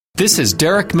This is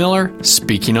Derek Miller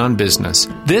speaking on business.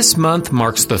 This month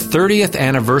marks the 30th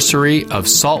anniversary of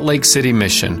Salt Lake City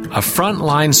Mission, a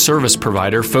frontline service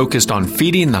provider focused on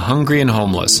feeding the hungry and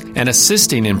homeless and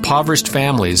assisting impoverished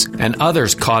families and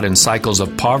others caught in cycles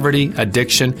of poverty,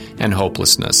 addiction, and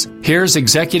hopelessness. Here's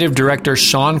Executive Director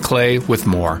Sean Clay with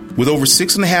more. With over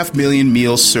 6.5 million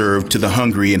meals served to the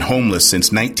hungry and homeless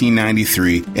since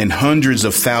 1993 and hundreds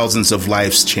of thousands of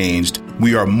lives changed,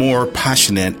 we are more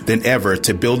passionate than ever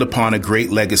to build upon a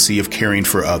great legacy of caring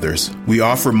for others. We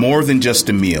offer more than just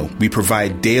a meal. We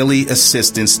provide daily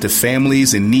assistance to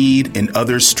families in need and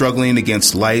others struggling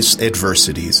against life's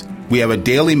adversities. We have a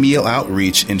daily meal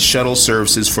outreach and shuttle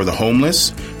services for the homeless,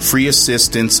 free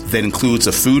assistance that includes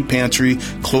a food pantry,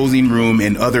 clothing room,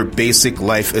 and other basic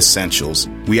life essentials.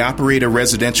 We operate a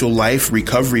residential life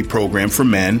recovery program for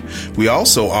men. We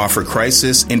also offer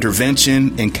crisis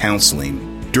intervention and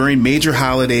counseling. During major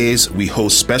holidays, we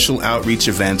host special outreach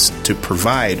events to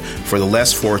provide for the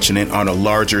less fortunate on a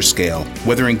larger scale.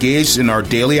 Whether engaged in our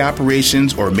daily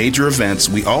operations or major events,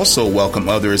 we also welcome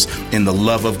others in the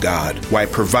love of God while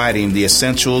providing the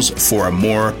essentials for a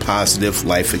more positive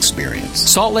life experience.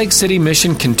 Salt Lake City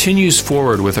Mission continues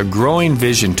forward with a growing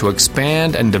vision to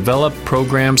expand and develop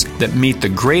programs that meet the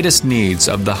greatest needs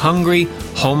of the hungry,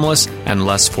 homeless, and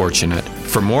less fortunate.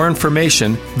 For more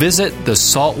information, visit the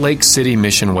Salt Lake City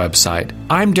Mission website.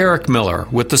 I'm Derek Miller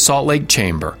with the Salt Lake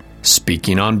Chamber,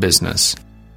 speaking on business.